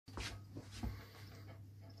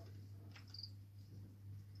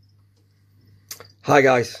Hi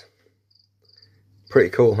guys,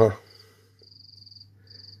 pretty cool, huh?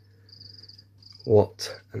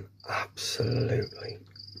 What an absolutely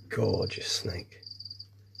gorgeous snake.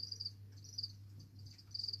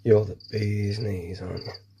 You're the bee's knees, aren't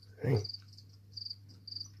you? Hey.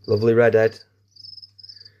 Lovely red head,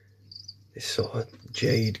 this sort of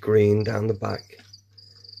jade green down the back,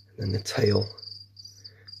 and then the tail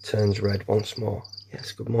turns red once more.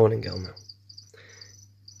 Yes, good morning, Elmo.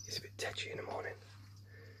 He's a bit tetchy in the morning.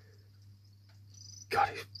 God,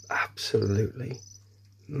 he's absolutely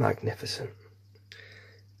magnificent.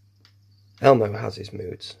 Elmo has his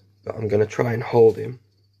moods, but I'm going to try and hold him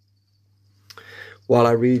while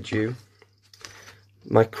I read you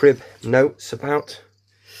my crib notes about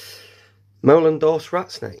Moellendorff's rat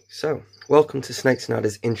snake. So, welcome to Snakes and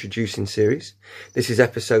Adders Introducing Series. This is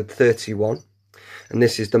episode 31, and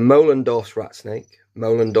this is the Moellendorff's rat snake,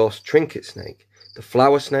 Moellendorff's trinket snake, the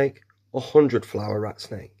flower snake or 100-flower rat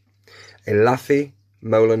snake, Elaphe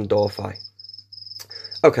Moellendorfii.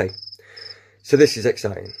 Okay, so this is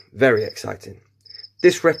exciting, very exciting.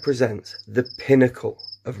 This represents the pinnacle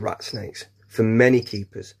of rat snakes for many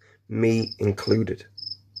keepers, me included.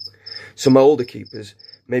 Some older keepers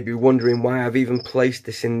may be wondering why I've even placed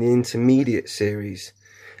this in the intermediate series,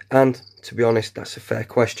 and to be honest, that's a fair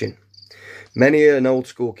question. Many an old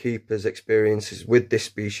school keeper's experiences with this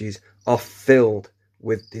species are filled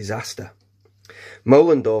with disaster.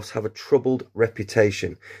 Moellendorffs have a troubled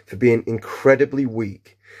reputation for being incredibly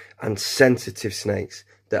weak and sensitive snakes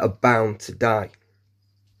that are bound to die.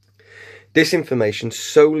 This information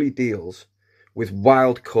solely deals with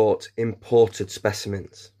wild-caught imported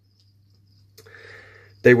specimens.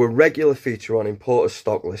 They were regular feature on importers'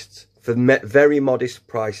 stock lists for very modest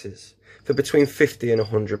prices, for between £50 and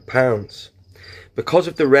 £100. Because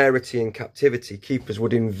of the rarity and captivity, keepers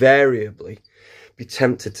would invariably be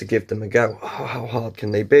tempted to give them a go. Oh, how hard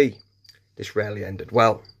can they be? This rarely ended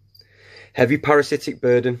well. Heavy parasitic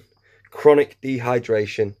burden, chronic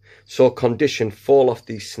dehydration saw condition fall off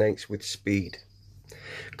these snakes with speed.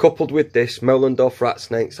 Coupled with this, Moellendorff rat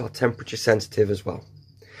snakes are temperature sensitive as well.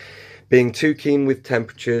 Being too keen with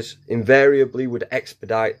temperatures invariably would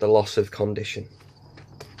expedite the loss of condition.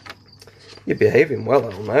 You're behaving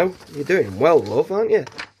well, Elmo. You're doing well, love, aren't you?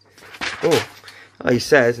 Oh, he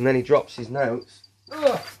says, and then he drops his notes.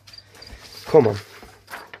 Oh, come on.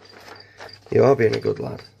 You are being a good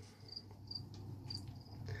lad.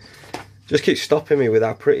 Just keep stopping me with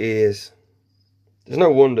how pretty he is. There's no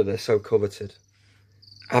wonder they're so coveted.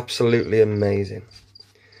 Absolutely amazing.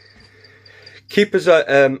 Keepers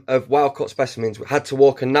of wild-caught specimens had to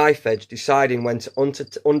walk a knife edge deciding when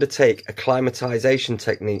to undertake acclimatization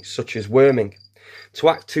techniques such as worming. To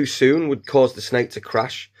act too soon would cause the snake to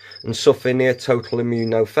crash and suffer near total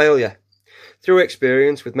immunofailure. Through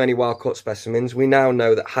experience with many wild-caught specimens, we now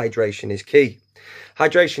know that hydration is key.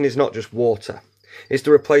 Hydration is not just water. It's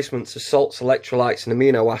the replacements of salts, electrolytes and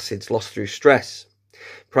amino acids lost through stress.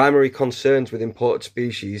 Primary concerns with imported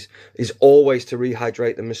species is always to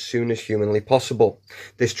rehydrate them as soon as humanly possible.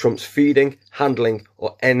 This trumps feeding, handling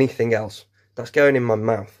or anything else. That's going in my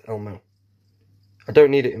mouth, Elmo. I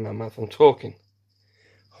don't need it in my mouth, I'm talking.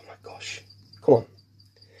 Oh my gosh. Come on.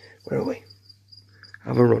 Where are we?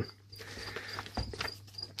 Have a run.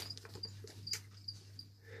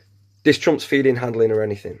 This trumps feeding, handling or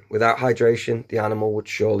anything. Without hydration, the animal would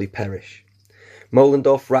surely perish.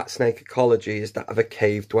 Moellendorff rat snake ecology is that of a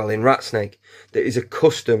cave-dwelling rat snake that is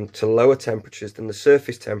accustomed to lower temperatures than the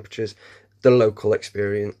surface temperatures the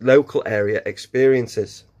local area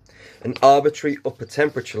experiences. An arbitrary upper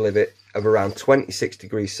temperature limit of around 26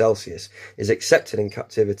 degrees Celsius is accepted in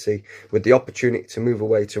captivity, with the opportunity to move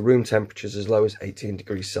away to room temperatures as low as 18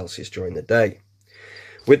 degrees Celsius during the day.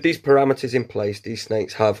 With these parameters in place, these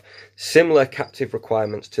snakes have similar captive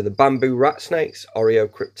requirements to the bamboo rat snakes,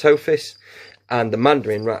 Oreocryptophis, and the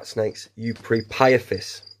mandarin rat snakes,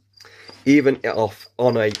 Euprepiophis, even off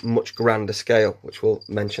on a much grander scale, which we'll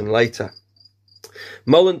mention later.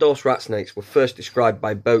 Moellendorff's rat snakes were first described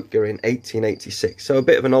by Boettger in 1886, so a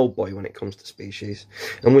bit of an old boy when it comes to species,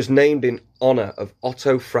 and was named in honour of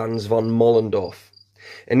Otto Franz von Mollendorff.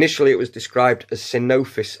 Initially it was described as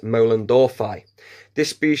Elaphe Moellendorfii. This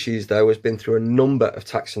species, though, has been through a number of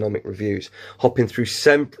taxonomic reviews, hopping through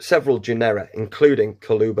several genera, including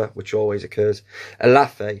Coluba, which always occurs,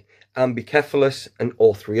 Elaphe, Ambicephalus, and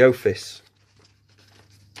Orthriophis.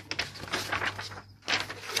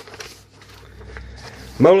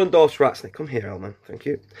 Moellendorff's rat snake, come here, Elman, thank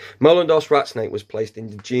you. Moellendorff's rat snake was placed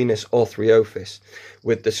in the genus Orthriophis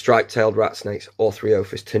with the striped-tailed rat snakes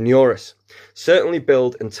Orthriophis tenuris. Certainly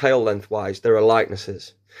build and tail length-wise there are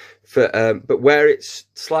likenesses, but where it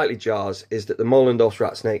slightly jars is that the Moellendorff's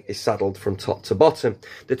rat snake is saddled from top to bottom.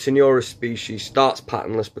 The tenuris species starts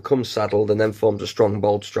patternless, becomes saddled, and then forms a strong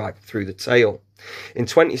bold stripe through the tail. In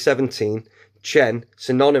 2017, Chen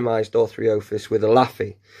synonymized Orthriophis with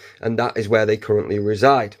Elaphe, and that is where they currently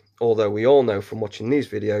reside. Although we all know from watching these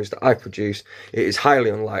videos that I produce, it is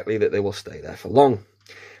highly unlikely that they will stay there for long.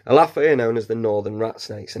 Elaphe are known as the northern rat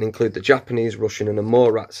snakes and include the Japanese, Russian and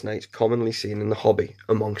Amur rat snakes commonly seen in the hobby,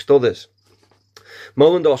 amongst others.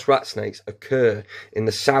 Moellendorff's rat snakes occur in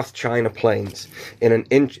the South China plains in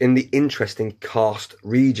the interesting karst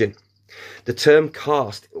region. The term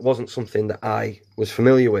karst wasn't something that I was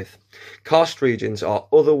familiar with. Karst regions are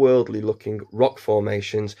otherworldly looking rock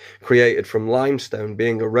formations created from limestone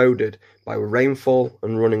being eroded by rainfall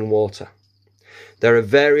and running water. There are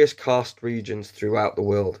various karst regions throughout the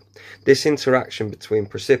world. This interaction between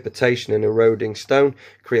precipitation and eroding stone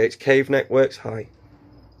creates cave networks. Hi.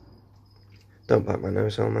 Don't bite my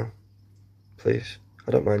nose, Elmo. Please.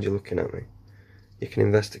 I don't mind you looking at me. You can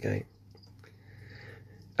investigate.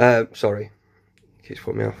 Sorry. Keeps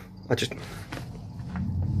putting me off.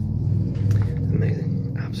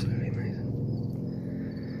 Amazing. Absolutely amazing.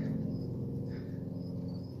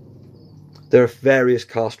 There are various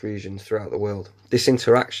karst regions throughout the world. This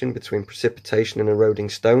interaction between precipitation and eroding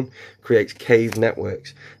stone creates cave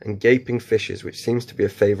networks and gaping fissures, which seems to be a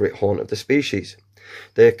favourite haunt of the species.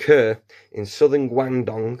 They occur in southern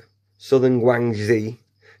Guangdong, southern Guangxi,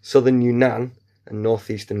 southern Yunnan and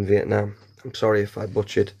northeastern Vietnam. I'm sorry if I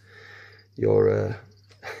butchered your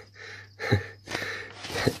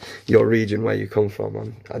your region where you come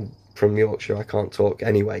from. I'm from Yorkshire. I can't talk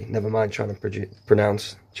anyway. Never mind trying to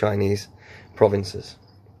pronounce Chinese provinces.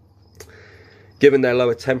 Given their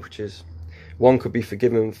lower temperatures, one could be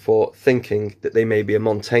forgiven for thinking that they may be a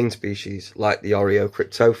montane species like the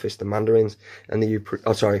Oreocryptophis, the mandarins, and the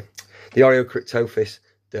Oreocryptophis,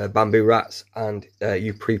 the bamboo rats, and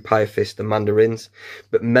Euprepiophis, the mandarins.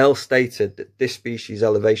 But Mel stated that this species'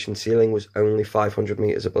 elevation ceiling was only 500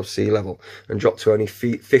 metres above sea level and dropped to only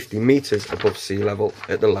 50 metres above sea level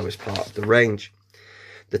at the lowest part of the range.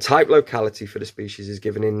 The type locality for the species is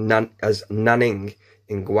given as Nanning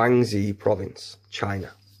in Guangxi province,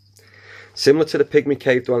 China. Similar to the pygmy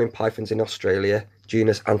cave-dwelling pythons in Australia,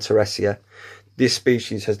 genus Antaresia, this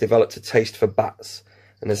species has developed a taste for bats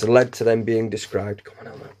and has led to them being described. Come on,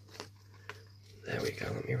 Elmo. There we go.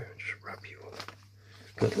 Let me just wrap you up.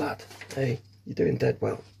 Good lad. Hey, you're doing dead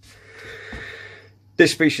well.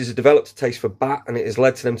 This species has developed a taste for bat, and it has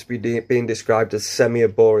led to them to be being described as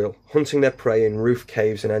semi-arboreal, hunting their prey in roof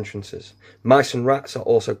caves and entrances. Mice and rats are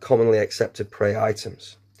also commonly accepted prey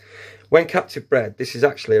items. When captive bred, this is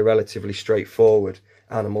actually a relatively straightforward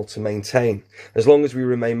animal to maintain, as long as we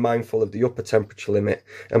remain mindful of the upper temperature limit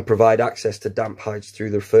and provide access to damp hides through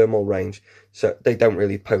the thermal range, so they don't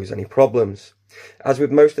really pose any problems. As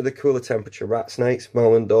with most of the cooler temperature rat snakes,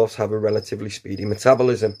 Moellendorffs have a relatively speedy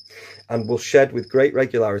metabolism and will shed with great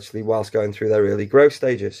regularity whilst going through their early growth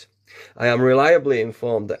stages. I am reliably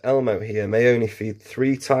informed that Elmo here may only feed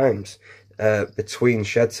 3 times between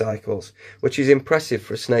shed cycles, which is impressive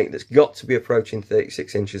for a snake that's got to be approaching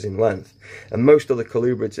 36 inches in length, and most other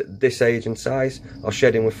colubrids at this age and size are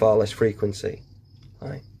shedding with far less frequency.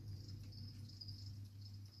 Hi.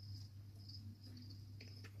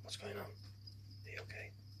 What's going on? Are you okay?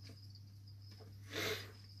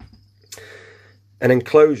 An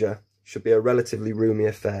enclosure should be a relatively roomy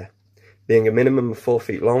affair, being a minimum of 4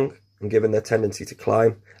 feet long and, given their tendency to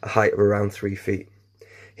climb, a height of around 3 feet.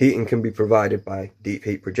 Heating can be provided by deep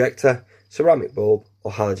heat projector, ceramic bulb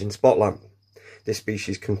or halogen spot lamp. This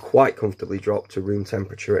species can quite comfortably drop to room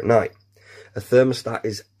temperature at night. A thermostat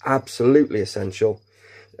is absolutely essential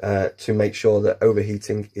to make sure that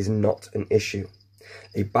overheating is not an issue.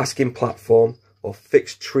 A basking platform or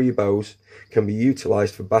fixed tree bows can be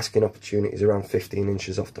utilised for basking opportunities around 15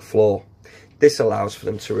 inches off the floor. This allows for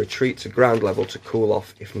them to retreat to ground level to cool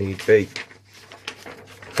off if need be.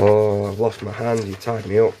 Oh, I've lost my hand. You tied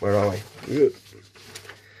me up. Where are we? Good.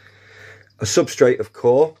 A substrate of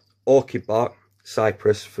core, orchid bark,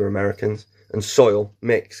 cypress for Americans, and soil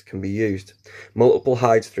mix can be used. Multiple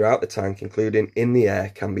hides throughout the tank, including in the air,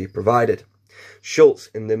 can be provided. Schultz,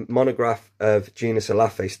 in the monograph of genus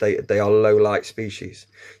Elaphe, stated they are low light species.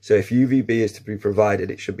 So if UVB is to be provided,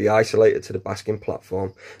 it should be isolated to the basking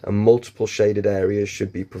platform and multiple shaded areas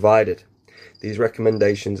should be provided. These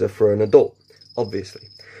recommendations are for an adult, obviously,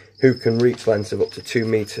 who can reach lengths of up to 2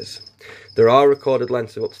 metres. There are recorded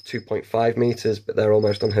lengths of up to 2.5 metres, but they're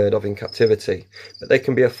almost unheard of in captivity. But they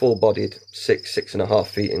can be a full-bodied 6.5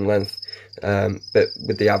 feet in length, but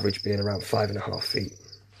with the average being around 5.5 feet.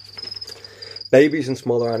 Babies and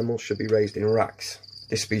smaller animals should be raised in racks.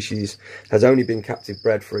 This species has only been captive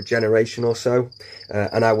bred for a generation or so,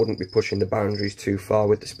 and I wouldn't be pushing the boundaries too far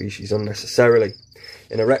with the species unnecessarily.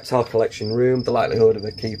 In a reptile collection room, the likelihood of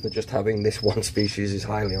a keeper just having this one species is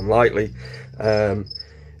highly unlikely.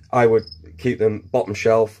 I would keep them bottom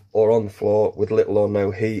shelf or on the floor with little or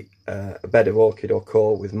no heat, a bed of orchid or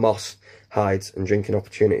coral with moss, hides and drinking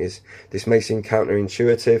opportunities. This may seem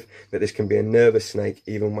counterintuitive, but this can be a nervous snake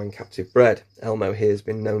even when captive bred. Elmo here has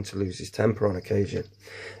been known to lose his temper on occasion.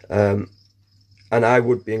 And I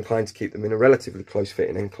would be inclined to keep them in a relatively close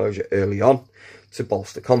fitting enclosure early on to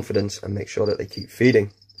bolster confidence and make sure that they keep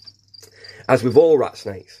feeding. As with all rat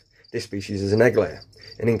snakes, this species is an egg layer.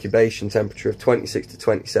 An incubation temperature of 26 to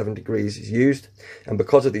 27 degrees is used, and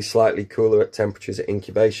because of these slightly cooler temperatures at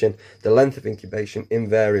incubation, the length of incubation is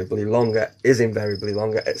invariably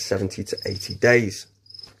longer at 70 to 80 days.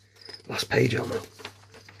 Last page, Elmo.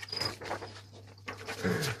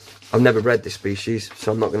 I've never bred this species,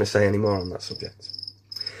 so I'm not going to say any more on that subject.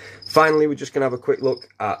 Finally, we're just going to have a quick look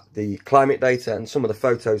at the climate data and some of the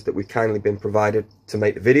photos that we've kindly been provided to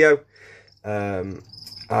make the video.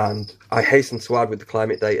 And I hasten to add with the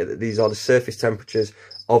climate data that these are the surface temperatures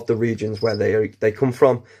of the regions where they come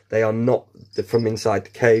from. They are not from inside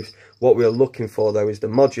the caves. What we're looking for, though, is the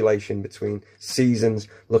modulation between seasons,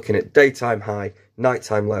 looking at daytime high,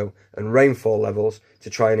 nighttime low, and rainfall levels to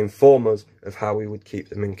try and inform us of how we would keep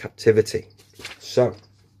them in captivity. So,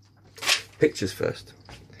 pictures first.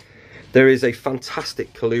 There is a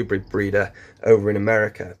fantastic colubrid breeder over in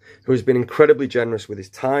America who has been incredibly generous with his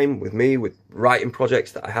time, with me, with writing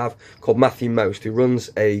projects that I have, called Matthew Most, who runs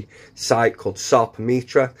a site called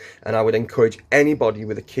Sarpometra, and I would encourage anybody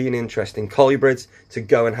with a keen interest in colubrids to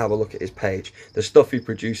go and have a look at his page. The stuff he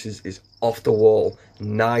produces is off the wall,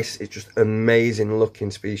 nice, it's just amazing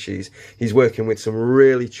looking species. He's working with some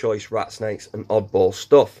really choice rat snakes and oddball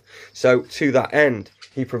stuff. So to that end,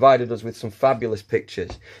 he provided us with some fabulous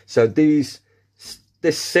pictures. So this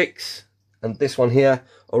 6 and this one here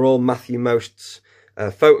are all Matthew Most's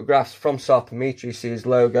photographs from Sarpometra. You see his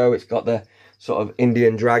logo, it's got the sort of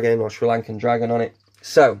Indian dragon or Sri Lankan dragon on it.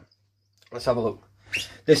 So let's have a look.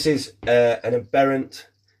 This is an aberrant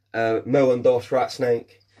Moellendorff rat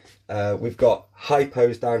snake. We've got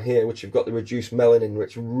hypos down here, which have got the reduced melanin,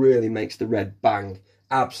 which really makes the red bang,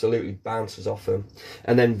 absolutely bounces off them.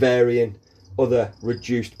 And then varying other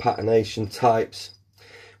reduced patternation types.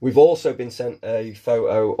 We've also been sent a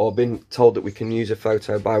photo, or been told that we can use a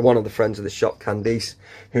photo by one of the friends of the shop, Candice,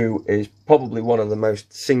 who is probably one of the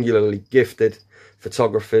most singularly gifted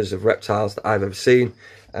photographers of reptiles that I've ever seen,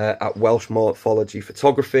 at Welsh Morphology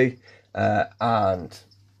Photography, and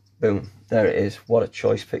boom, there it is. What a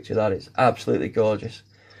choice picture that is. Absolutely gorgeous.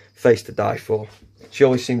 Face to die for. She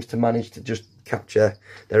always seems to manage to just capture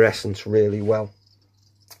their essence really well.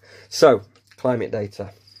 So, climate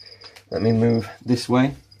data. Let me move this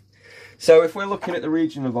way. So if we're looking at the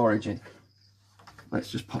region of origin,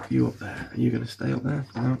 let's just pop you up there. Are you going to stay up there?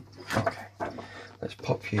 No? Okay. Let's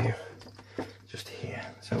pop you just here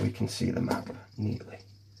so we can see the map neatly.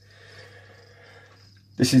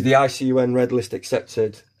 This is the ICUN Red List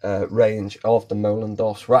accepted range of the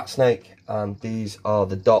Moellendorff's rat snake, and these are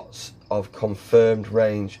the dots of confirmed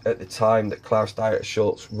range at the time that Klaus Dieter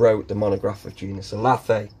Schultz wrote the monograph of genus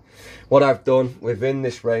Elaphe. What I've done within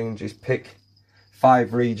this range is pick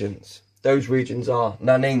 5 regions. Those regions are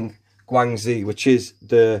Nanning, Guangxi, which is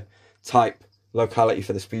the type locality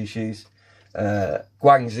for the species,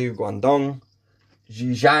 Guangzhou, Guangdong,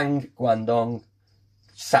 Zhejiang, Guangdong,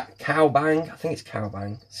 Caobang, I think it's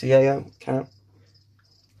Caobang, C-A-O,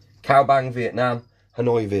 Caobang, Vietnam,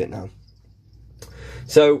 Hanoi, Vietnam.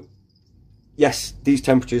 So, yes, these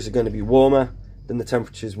temperatures are going to be warmer than the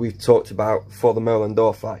temperatures we've talked about for the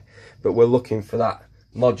Moellendorfii, but we're looking for that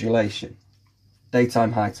modulation,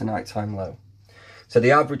 daytime high to nighttime low. So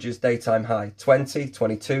the average is daytime high 20,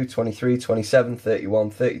 22, 23, 27,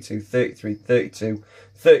 31, 32, 33, 32,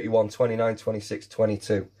 31, 29, 26,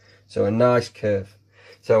 22. So a nice curve.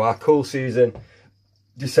 So our cool season,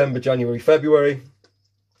 December, January, February,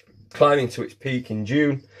 climbing to its peak in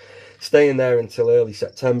June, staying there until early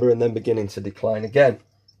September, and then beginning to decline again.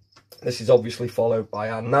 This is obviously followed by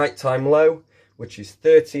our nighttime low, which is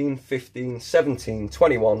 13, 15, 17,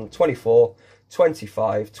 21, 24,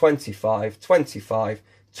 25, 25, 25,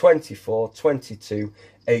 24, 22,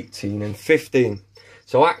 18 and 15.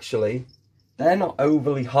 So actually, they're not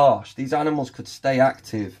overly harsh. These animals could stay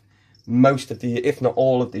active most of the year, if not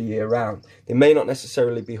all of the year round. They may not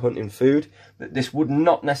necessarily be hunting food, but this would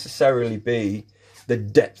not necessarily be the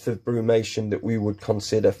depth of brumation that we would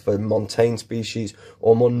consider for montane species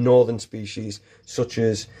or more northern species such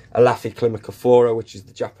as Elaphe Moellendorfii, which is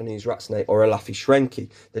the Japanese rat snake, or Elaphe Shrenki.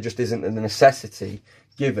 There just isn't a necessity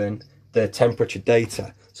given the temperature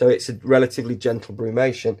data. So it's a relatively gentle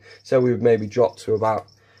brumation. So we would maybe drop to about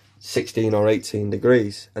 16 or 18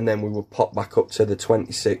 degrees, and then we would pop back up to the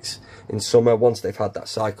 26 in summer. Once they've had that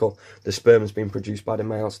cycle, the sperm has been produced by the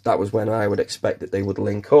males. That was when I would expect that they would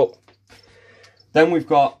link up. Then we've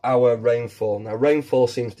got our rainfall. Now rainfall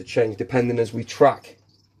seems to change depending as we track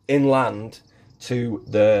inland to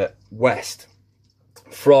the west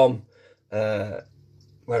from where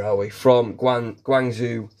are we? From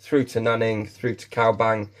Guangzhou through to Nanning, through to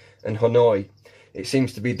Kaobang and Hanoi. It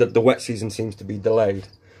seems to be that the wet season seems to be delayed.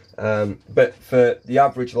 But for the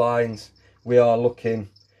average lines, we are looking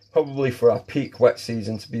probably for our peak wet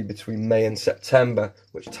season to be between May and September,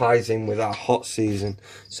 which ties in with our hot season.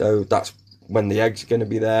 So that's when the eggs are going to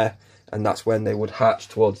be there, and that's when they would hatch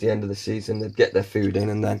towards the end of the season. They'd get their food in,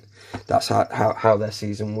 and then that's how their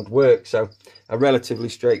season would work. So a relatively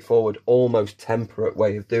straightforward, almost temperate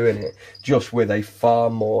way of doing it, just with a far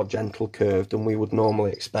more gentle curve than we would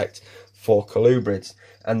normally expect for colubrids.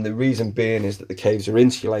 And the reason being is that the caves are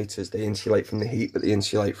insulators. They insulate from the heat, but they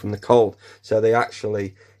insulate from the cold. So they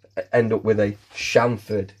actually end up with a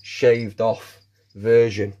chamfered, shaved off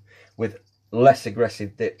version with less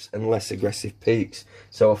aggressive dips and less aggressive peaks.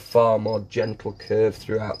 So a far more gentle curve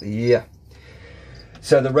throughout the year.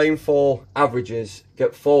 So the rainfall averages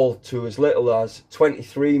fall to as little as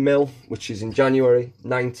 23 mil, which is in January,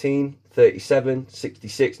 19, 37,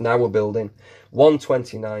 66, now we're building,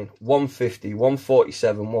 129, 150,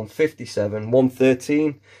 147, 157,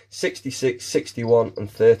 113, 66, 61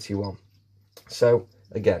 and 31. So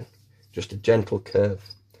again, just a gentle curve.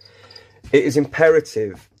 It is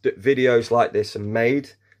imperative that videos like this are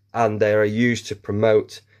made and they are used to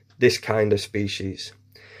promote this kind of species.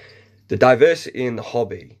 The diversity in the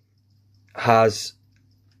hobby has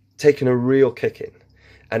taken a real kicking,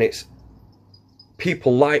 and it's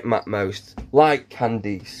people like Matt Most, like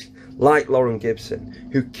Candice, like Lauren Gibson,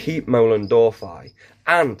 who keep Moellendorfii,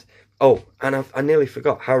 and I nearly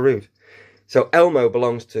forgot, how rude. So Elmo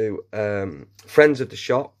belongs to friends of the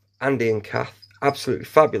shop, Andy and Kath, absolutely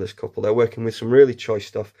fabulous couple. They're working with some really choice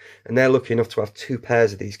stuff, and they're lucky enough to have 2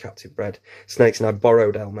 pairs of these captive bred snakes, and I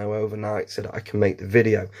borrowed Elmo overnight so that I can make the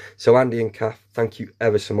video. So Andy and Kath, thank you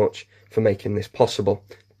ever so much for making this possible.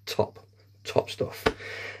 Top stuff.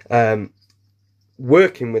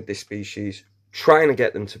 Working with this species, trying to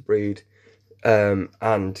get them to breed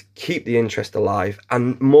and keep the interest alive,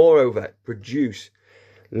 and moreover produce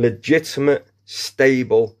legitimate,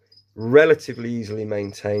 stable, relatively easily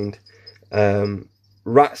maintained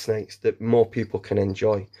rat snakes that more people can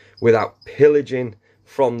enjoy without pillaging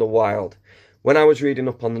from the wild. When I was reading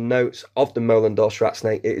up on the notes of the Moellendorff rat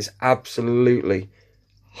snake, it is absolutely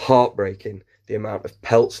heartbreaking the amount of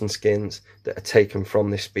pelts and skins that are taken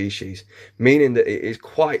from this species, meaning that it is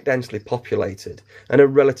quite densely populated and a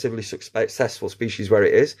relatively successful species where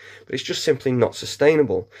it is, but it's just simply not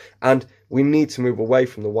sustainable, and we need to move away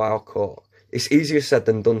from the wild caught. It's easier said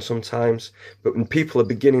than done sometimes, but when people are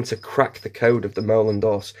beginning to crack the code of the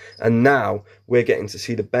Moellendorffs, and now we're getting to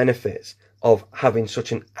see the benefits of having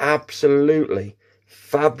such an absolutely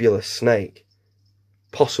fabulous snake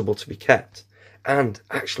possible to be kept, and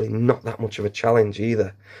actually not that much of a challenge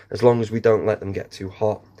either, as long as we don't let them get too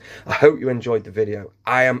hot. I hope you enjoyed the video.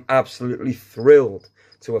 I am absolutely thrilled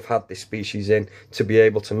to have had this species in, to be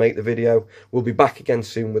able to make the video. We'll be back again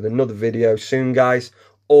soon with another video soon, guys.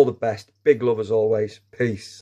 All the best. Big love as always. Peace.